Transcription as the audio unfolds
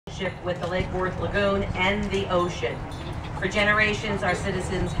relationship with the Lake Worth Lagoon and the ocean. For generations, our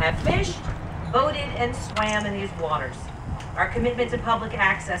citizens have fished, boated, and swam in these waters. Our commitment to public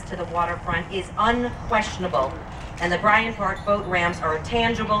access to the waterfront is unquestionable, and the Bryant Park boat ramps are a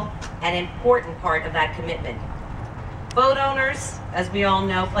tangible and important part of that commitment. Boat owners, as we all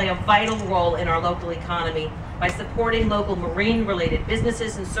know, play a vital role in our local economy by supporting local marine-related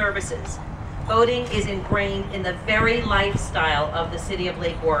businesses and services. Boating is ingrained in the very lifestyle of the city of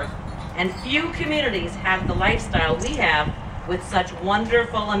Lake Worth, and few communities have the lifestyle we have with such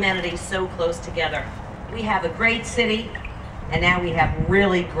wonderful amenities so close together. We have a great city, and now we have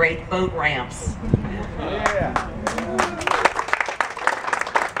really great boat ramps. Yeah.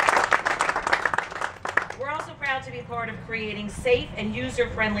 We're also proud to be part of creating safe and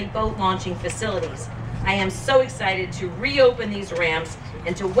user-friendly boat launching facilities. I am so excited to reopen these ramps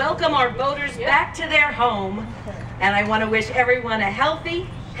and to welcome our boaters back to their home. And I want to wish everyone a healthy,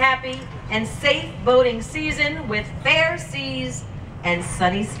 happy, and safe boating season with fair seas and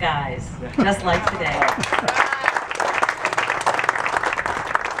sunny skies, just like today.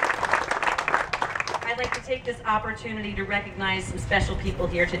 I'd like to take this opportunity to recognize some special people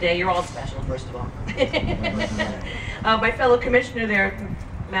here today. You're all special, first of all. My fellow commissioner there,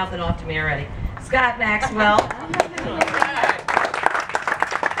 mouthing off to me already. Scott Maxwell.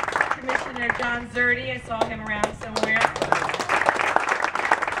 Commissioner John Zerdy, I saw him around somewhere.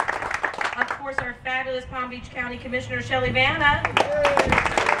 Of course, our fabulous Palm Beach County Commissioner Shelley Vanna.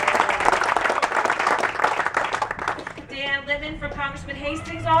 Dan Littman from Congressman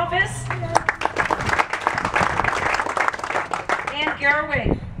Hastings' office. Ann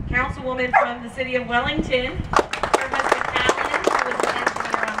Gerwig, Councilwoman from the City of Wellington. Her husband Alan, who is an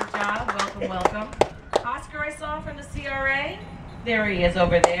engineer on the job. Welcome, welcome. Oscar, I saw from the CRA. There he is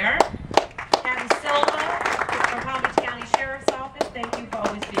over there. Captain Silva from Palm Beach County Sheriff's Office. Thank you for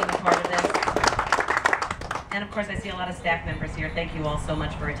always being a part of this. And of course, I see a lot of staff members here. Thank you all so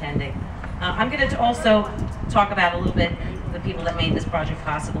much for attending. I'm going to also talk about a little bit the people that made this project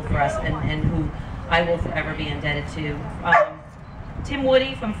possible for us and who I will forever be indebted to. Tim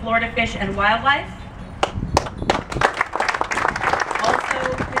Woody from Florida Fish and Wildlife.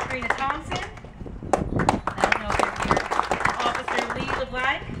 Also, Katrina Thompson. I don't know if you're here. Officer Lee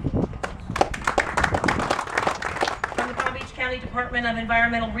LeBlanc. From the Palm Beach County Department of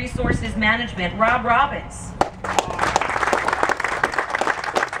Environmental Resources Management, Rob Robbins. From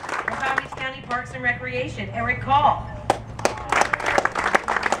Palm Beach County Parks and Recreation, Eric Call.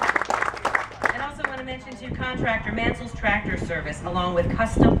 Mention to contractor Mansell's Tractor Service, along with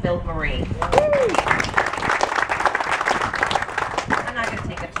Custom Built Marine. I'm not going to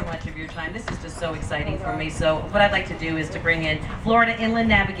take up too much of your time. This is just so exciting for me. So what I'd like to do is to bring in Florida Inland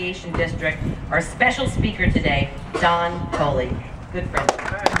Navigation District, our special speaker today, Don Coley. Good friend.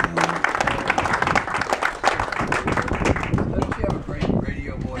 Doesn't she have a great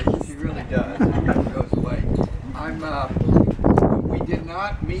radio voice? She really does. It never goes away. We did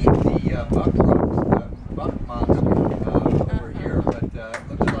not meet the buck monster over here, but it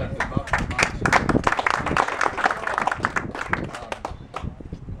looks like the buck monster.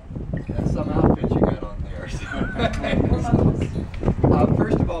 That's some outfit you got on there.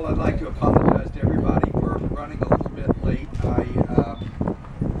 First of all, I'd like to apologize to everybody for running a little bit late. I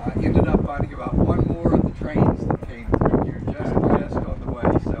ended up finding about one more of the trains that came through here just on the way,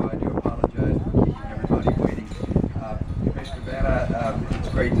 so I do apologize for keeping everybody waiting. Commissioner Vanna, it's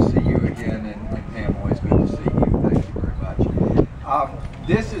great to see you again, and Pam, always good to see you. Thank you very much.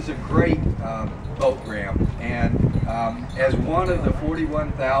 This is a great boat ramp, and as one of the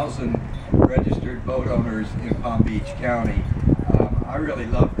 41,000 registered boat owners in Palm Beach County, I really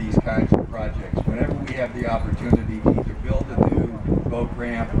love these kinds of projects. Whenever we have the opportunity to either build a new boat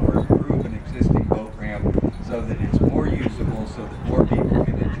ramp or improve an existing boat ramp so that it's more usable, so that more people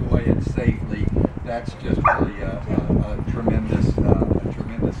can enjoy it safely, that's just really a tremendous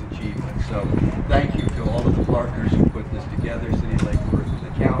achievement. So thank you to all of the partners who put this together, City of Lake Worth and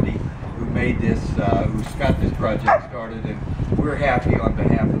the county, who made this, who got this project started, and we're happy on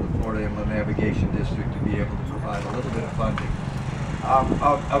behalf of the Florida Inland Navigation District to be able to provide a little bit of funding.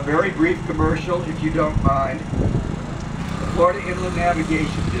 A very brief commercial, if you don't mind. The Florida Inland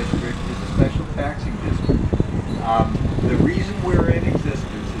Navigation District is a special taxing district. The reason we're in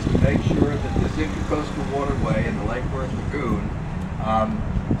existence is to make sure that this intercoastal waterway in the Lake Worth Lagoon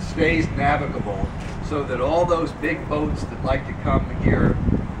stays navigable, so that all those big boats that like to come here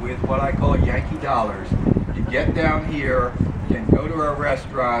with what I call Yankee dollars can get down here, can go to our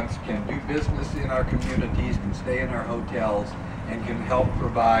restaurants, can do business in our communities, can stay in our hotels, and can help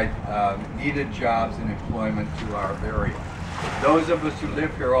provide needed jobs and employment to our area. those of us who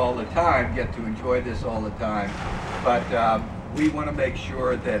live here all the time get to enjoy this all the time, but we want to make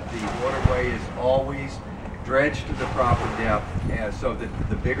sure that the waterway is always dredged to the proper depth, so that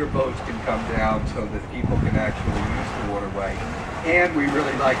the bigger boats can come down, so that people can actually use the waterway. And we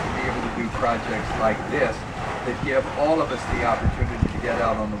really like to be able to do projects like this that give all of us the opportunity to get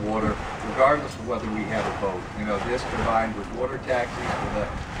out on the water, regardless of whether we have a boat. You know, this combined with water taxis,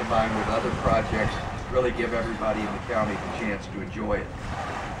 combined with other projects, really give everybody in the county the chance to enjoy it.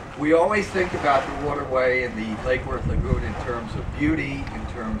 We always think about the waterway and the Lake Worth Lagoon in terms of beauty, in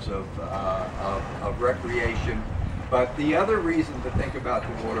terms of recreation. But the other reason to think about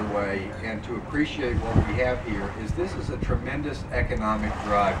the waterway and to appreciate what we have here is this is a tremendous economic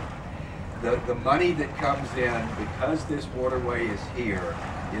driver. The money that comes in because this waterway is here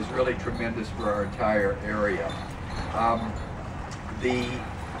is really tremendous for our entire area. The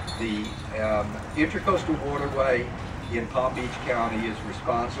Intracoastal Waterway in Palm Beach County is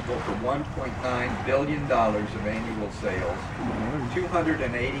responsible for $1.9 billion of annual sales,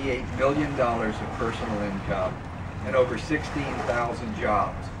 $288 million of personal income, and over 16,000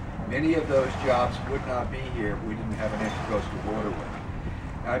 jobs. Many of those jobs would not be here if we didn't have an Intracoastal Waterway.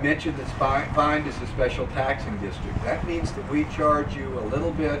 I mentioned that Vine is a special taxing district. That means that we charge you a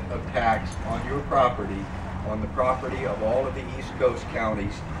little bit of tax on your property, on the property of all of the East Coast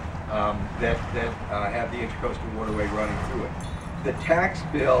counties that have the Intracoastal Waterway running through it. The tax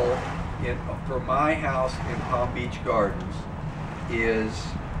bill for my house in Palm Beach Gardens is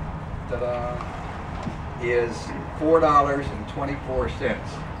 $4.24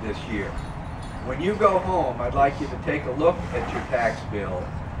 this year. When you go home, I'd like you to take a look at your tax bill.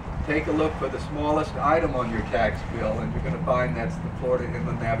 Take a look for the smallest item on your tax bill, and you're going to find that's the Florida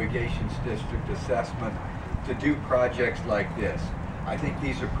Inland Navigation District assessment to do projects like this. I think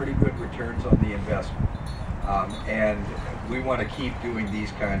these are pretty good returns on the investment, and we want to keep doing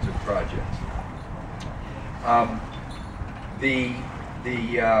these kinds of projects.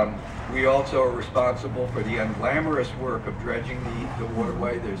 We also are responsible for the unglamorous work of dredging the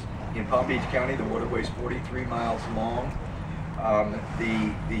waterway. In Palm Beach County, the waterway is 43 miles long.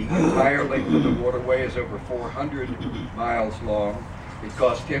 The entire length of the waterway is over 400 miles long. It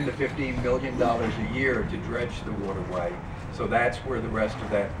costs $10 to $15 million a year to dredge the waterway. So that's where the rest of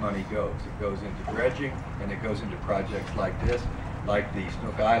that money goes. It goes into dredging, and it goes into projects like this, like the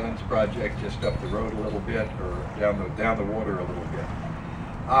Snook Islands project just up the road a little bit, or down the water a little bit.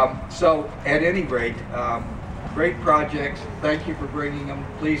 So at any rate, great projects. Thank you for bringing them.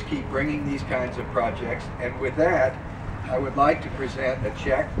 Please keep bringing these kinds of projects. And with that, I would like to present a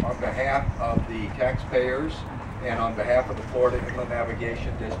check on behalf of the taxpayers and on behalf of the Florida Inland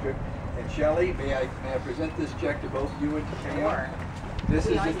Navigation District. And Shelley, may I present this check to both you and to Pam? Sure. This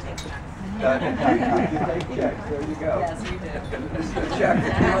is always take checks. you take checks. There you go. Yes, we do. This is a check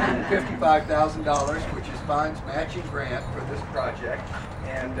for $255,000, which is Vine's matching grant for this project.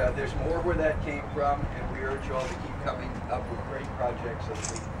 And there's more where that came from, and we urge you all to keep coming up with great projects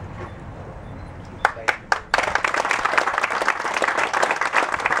as we contribute. Thank you.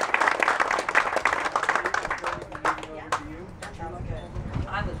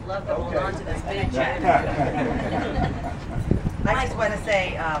 I would love to hold on to this big check. I just want to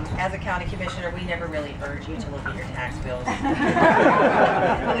say, as a county commissioner, we never really urge you to look at your tax bills.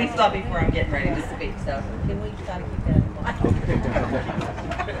 At least not before I'm getting ready to speak, so can we try to keep that in mind?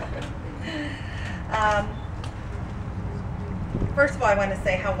 First of all, I want to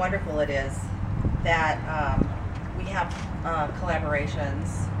say how wonderful it is that we have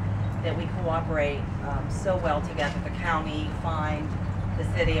collaborations, that we cooperate so well together, the county, Vine, the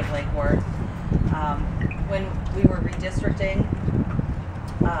city of Lake Worth. When we were redistricting,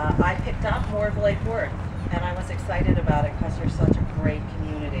 I picked up more of Lake Worth, and I was excited about it because you're such a great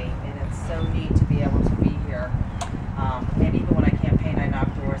community, and it's so neat to be able to be here. And even when I campaigned, I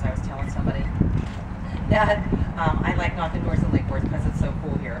knocked doors. I was telling somebody that I like knocking doors in Lake Worth because it's so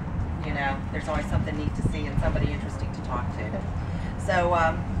cool here. You know, there's always something neat to see and somebody interesting to talk to. So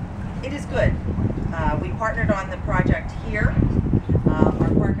it is good. We partnered on the project here.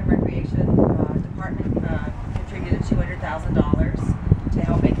 Our Park and Recreation Department contributed $200,000 to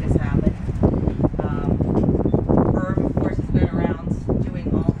help make this happen. Herb, of course, has been around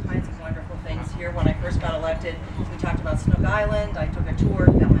doing all kinds of wonderful things here. When I first got elected, we talked about Snook Island. I took a tour,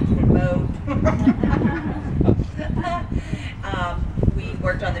 fell into the boat. We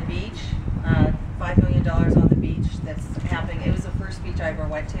worked on the beach, $5 million on the beach that's happening. It was the first beach I ever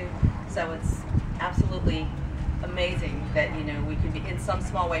went to, so it's absolutely amazing that, you know, we can be in some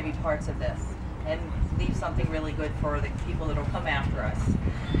small way be parts of this and leave something really good for the people that will come after us.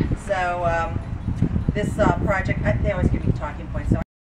 So this project, they always give me talking points, so